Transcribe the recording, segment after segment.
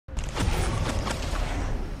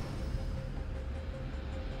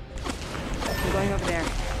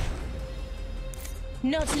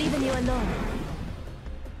Not leaving you alone.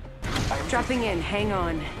 Dropping in, hang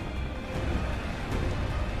on.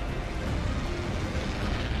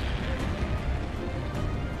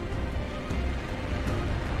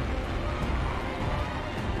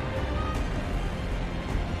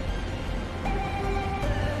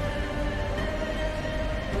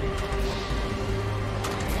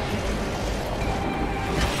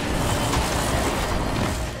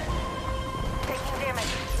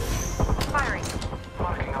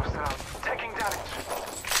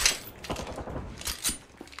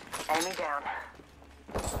 Enemy down.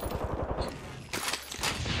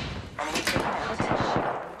 Enemy taken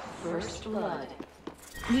out. First blood.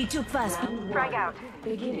 We took fast. Frag out.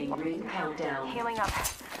 Beginning ring countdown. Healing up.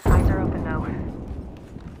 Eyes are open though.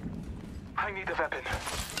 I need a weapon.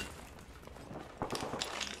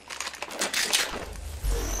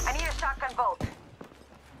 I need a shotgun bolt.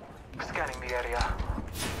 Scanning the area.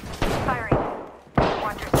 Firing.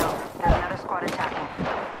 Watch yourself. There's another squad attacking.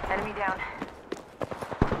 Enemy down.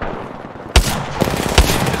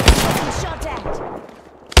 Shot at.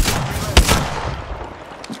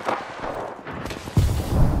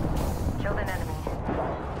 Killed an enemy.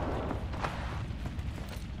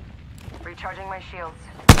 Recharging my shields.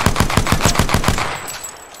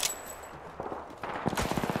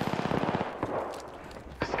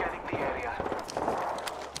 Scanning the area.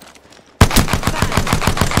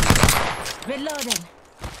 Reloading.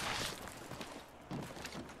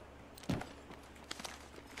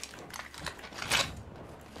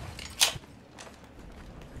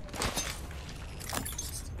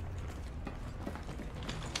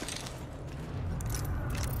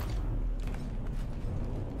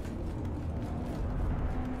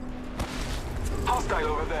 Hostile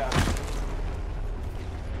over there.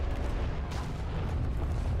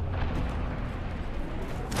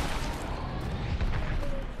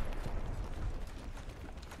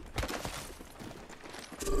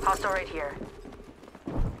 Hostile right here.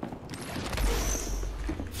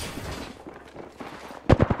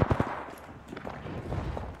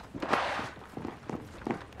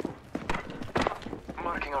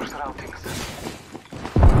 Marking our surroundings.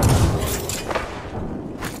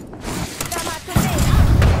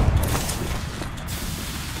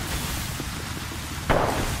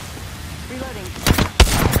 Reloading.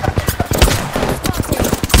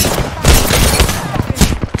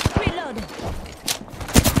 Reloading.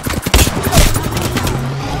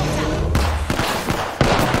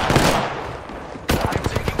 I'm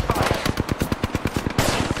taking fire.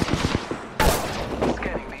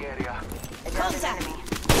 Scanning the area. A downed Contact. enemy.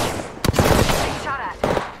 Being shot at.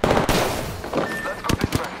 Let's go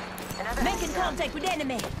this way. Another Making enemy down. contact with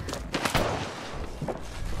enemy.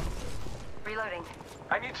 Reloading.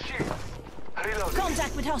 I need shields. Reloading.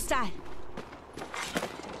 Contact with hostile.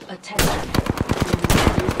 Attention.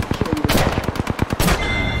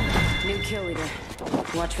 New kill leader.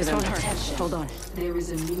 Watch for them. Attention. Hold on. There is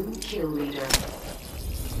a new kill leader.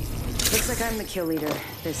 Looks like I'm the kill leader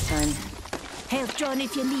this time. Health drone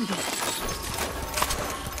if you need it.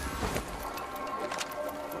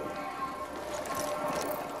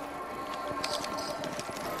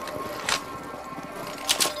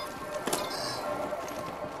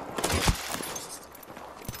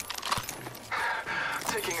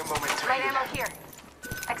 Taking a moment to Light heal. ammo here.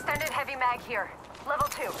 Extended heavy mag here. Level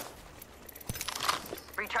 2.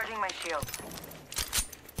 Recharging my shields.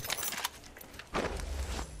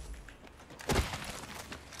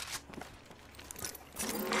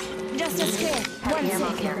 Just a square. One Heavy ammo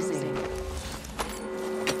second. here.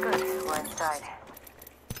 Good. We're inside.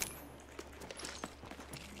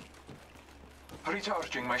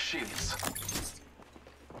 Recharging my shields.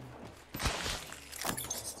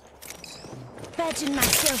 Patching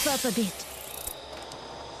myself up a bit.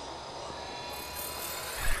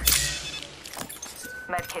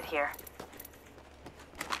 Medkit here.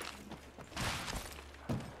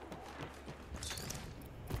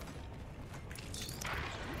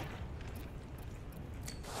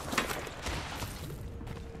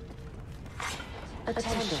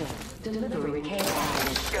 Attention. Delivery care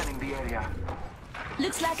package. Scanning the area.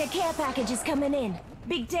 Looks like a care package is coming in.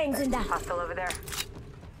 Big things in that. Hostile over there.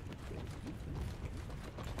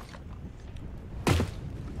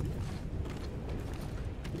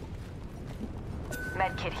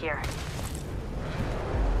 Medkit here.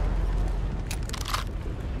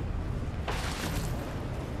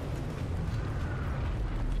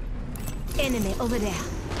 Enemy over there.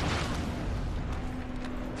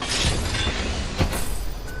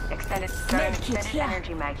 Extended Medkit here.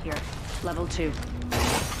 energy mag here. Level 2.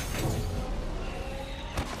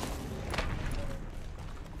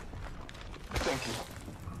 Thank you.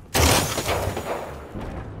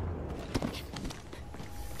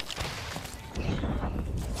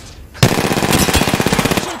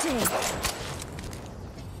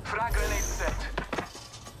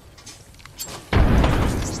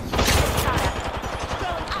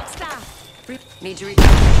 Need to recharge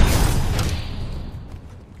my shields.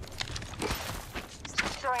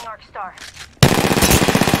 Throwing Arc Star.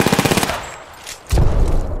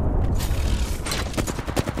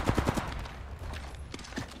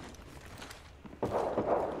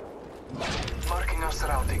 Marking our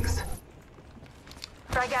surroundings.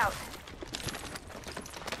 Frag out.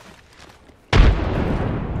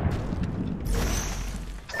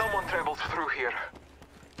 Someone traveled through here.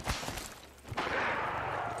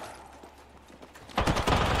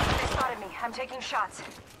 They spotted me. I'm taking shots.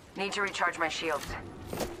 Need to recharge my shields.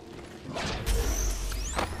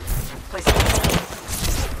 Place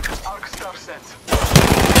Arc Star sent.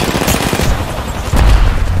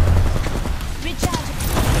 Recharge.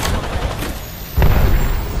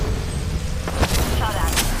 Shot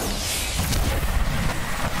at.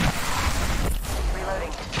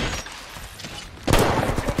 Reloading.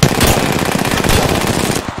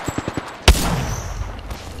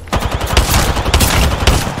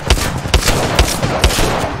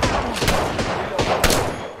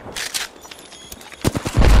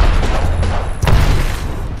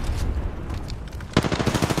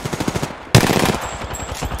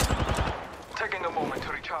 Taking a moment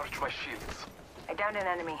to recharge my shields. I downed an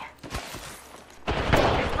enemy. They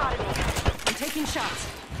spotted me. I'm taking shots.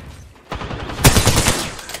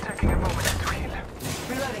 Taking a moment to heal.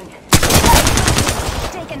 Reloading.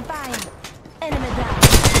 Taken fire. Enemy down.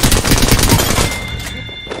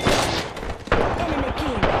 Enemy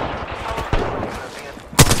kill. Reloading.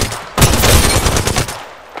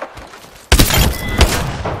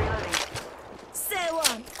 Say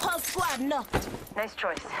one. Whole squad knocked. Nice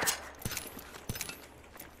choice.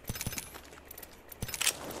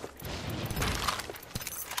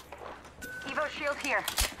 Evo shield here.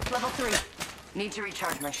 Level 3. Need to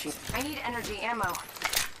recharge my shield. I need energy ammo.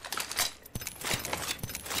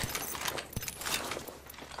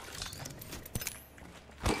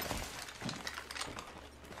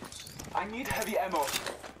 I need heavy ammo.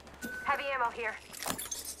 Heavy ammo here.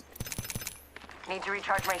 Need to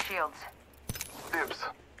recharge my shields. Dibs.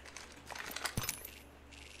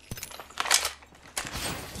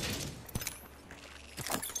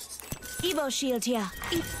 Evo shield here.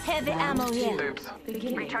 Heavy ammo here. Dibs.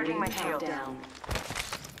 Beginning Recharging my ring shields. countdown.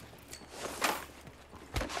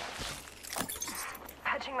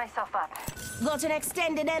 Patching myself up. Got an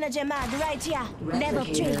extended energy mag right here. Level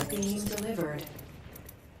 3. Replicator being delivered.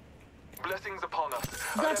 Blessings upon us.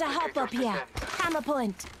 Got a hop up here. Hammer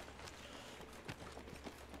point.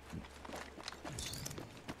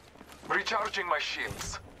 Recharging my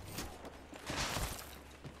shields.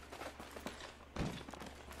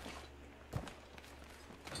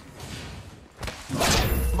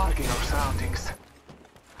 Marking our surroundings.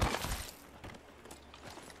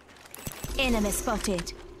 Enemy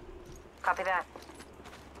spotted. Copy that.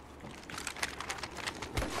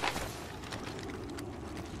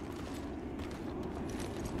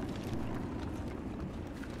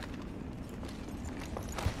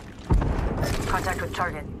 Contact with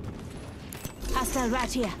target. Hostile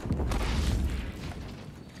right here.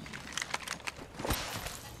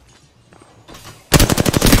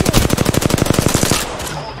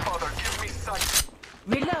 Old father, give me sight.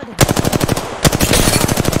 Reloading.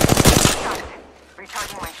 Got it.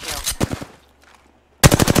 Recharging my shield.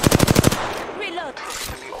 Reload.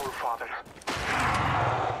 Trust in the old father.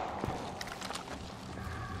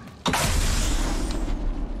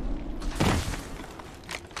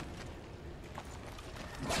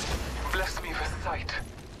 Bless me with sight.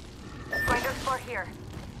 Finder spot here.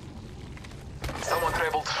 Someone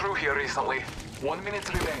traveled through here recently. 1 minute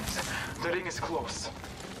remains. The ring is close.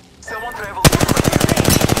 Someone traveled through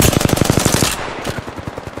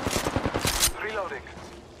here. Reloading.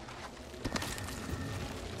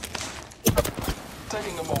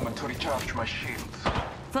 Taking a moment to recharge my shields.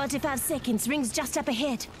 45 seconds. Rings just up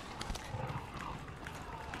ahead.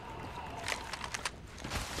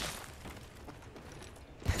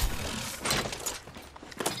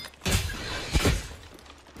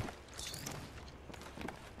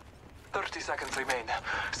 Seconds remain.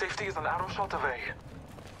 Safety is an arrow shot away.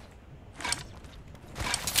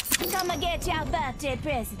 Come and get your birthday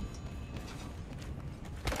present.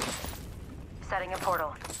 Setting a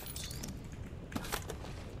portal.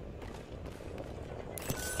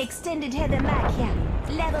 Extended heather mag here.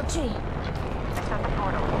 Level 3. I set the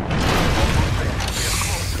portal.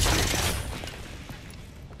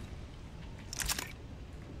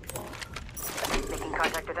 Making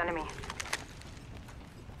contact with enemy.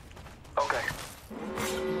 Okay.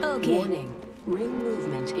 Okay. Warning. Ring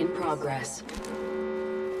movement in progress.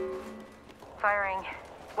 Firing.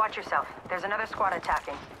 Watch yourself. There's another squad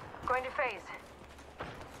attacking. Going to phase.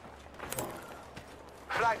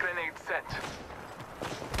 Frag grenade set.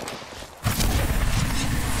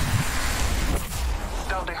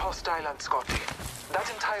 Downed a hostile on Scotty. That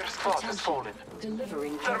entire squad has fallen.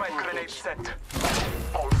 Delivering care Thermite grenade package. set.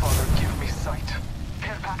 All Father, give me sight.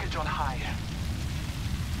 Care package on high.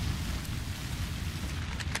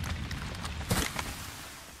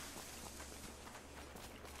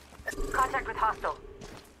 Contact with hostile.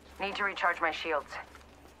 Need to recharge my shields.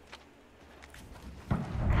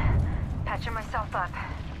 Patching myself up.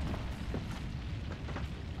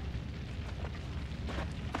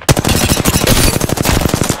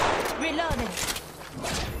 Reloading.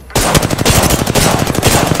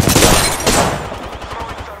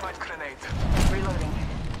 Throwing thermite grenade. Reloading.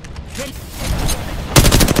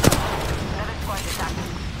 Another squad is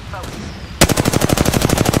active. Focus.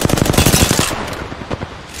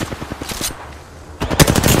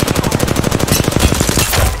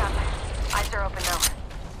 Eyes are open now.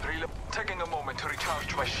 Taking a moment to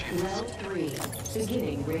recharge my shields. Round 3.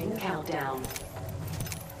 Beginning ring countdown.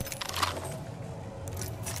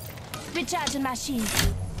 Recharging my shield.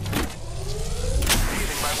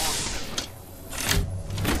 Healing my wounds.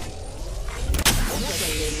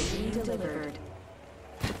 Delivered.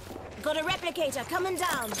 Got a replicator coming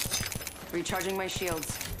down. Recharging my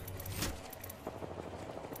shields.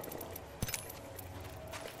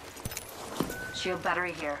 Shield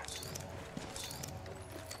battery here.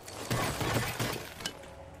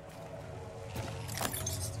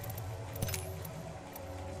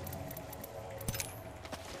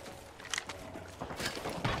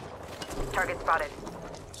 Target spotted.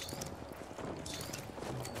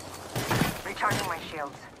 Recharging my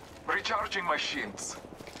shields. Recharging my shields.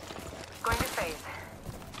 Going to phase.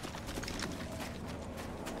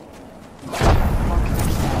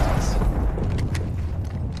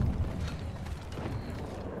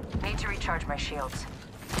 Need to recharge my shields.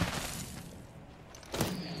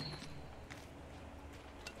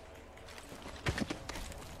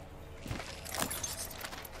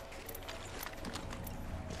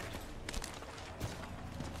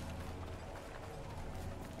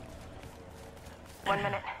 One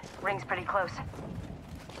minute. Ring's pretty close.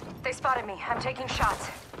 They spotted me. I'm taking shots.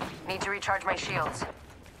 Need to recharge my shields.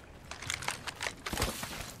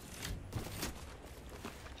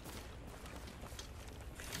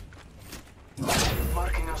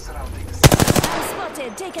 Marking our surroundings. I'm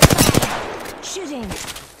spotted. Taking fire. Shooting.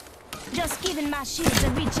 Just giving my shields a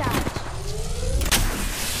recharge.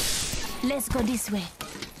 Let's go this way.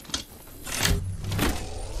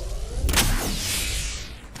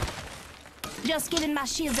 Just giving my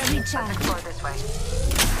shields a recharge. Explore this way.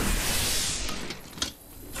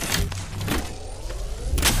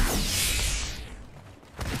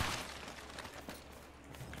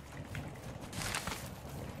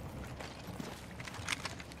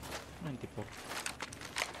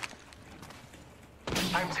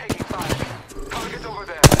 I'm taking fire. Target over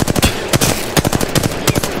there.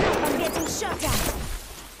 I'm getting shot at.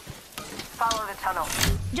 Follow the tunnel.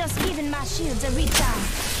 Just giving my shields a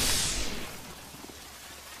recharge.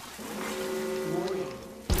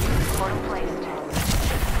 Portal placed.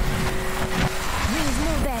 Rings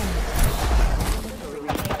moving.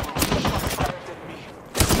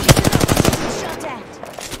 Shot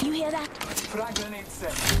at. You hear that? Frag grenade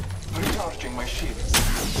set. Recharging my shields.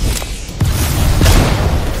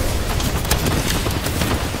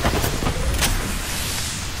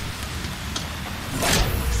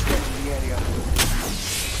 Scanning the area.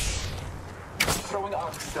 Throwing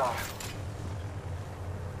arc star.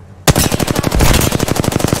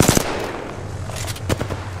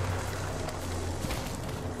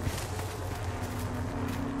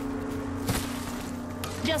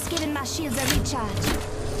 Just giving my shields a recharge.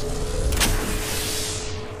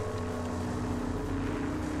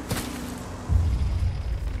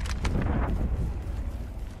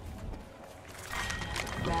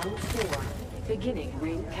 Round 4. Beginning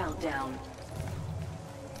ring countdown.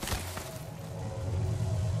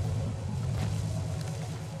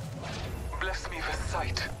 Bless me with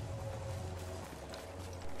sight.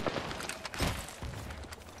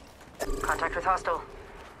 Contact with hostile.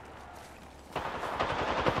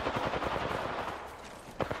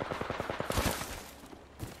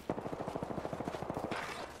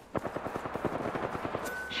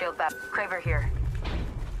 Shield bat. Craver here.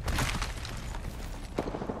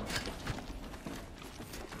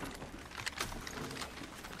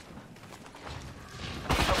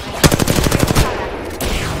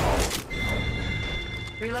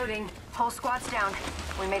 Reloading. Whole squad's down.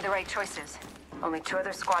 We made the right choices. Only 2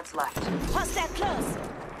 other squads left. Hostile close.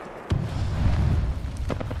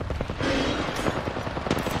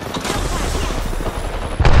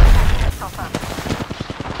 Patching myself up.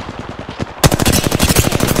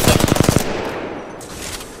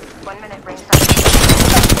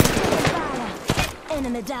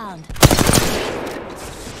 Enemy down.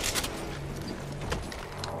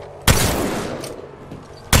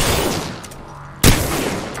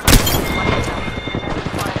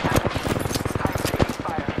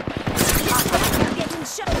 Getting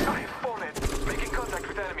shot. I've fallen. Making contact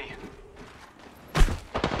with enemy.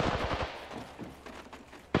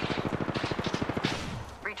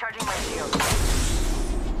 Recharging my shield.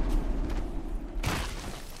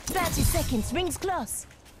 30 seconds. Rings close.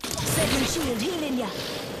 Second shield healing ya.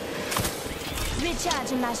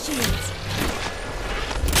 Recharging my shields.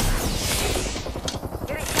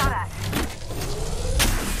 Getting shot at.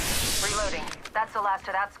 Reloading. That's the last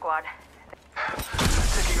of that squad.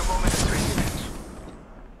 Taking a moment to breathe.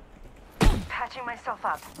 Patching myself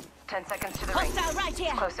up. 10 seconds to the ring. Hostile right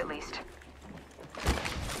here. Close at least.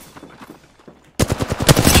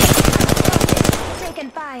 Taking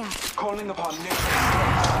fire. Calling upon next.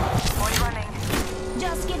 Boy running.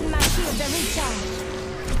 Just giving my shields a recharge.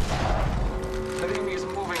 The enemy is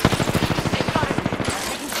moving. They spotted me. I'm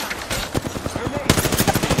taking shots. Grenade.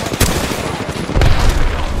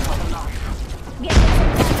 I'm alive. Get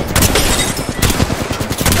some damage.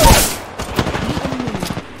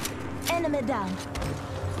 Enemy down.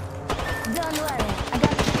 Don't worry, I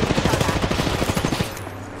got the Shot at.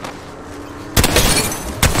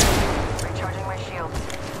 Recharging my shield.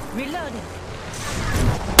 reloading.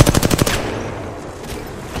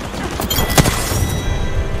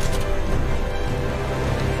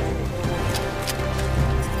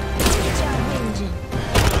 Recharge engine.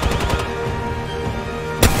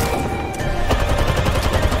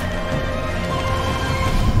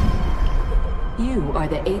 You are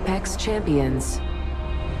the Apex Champions.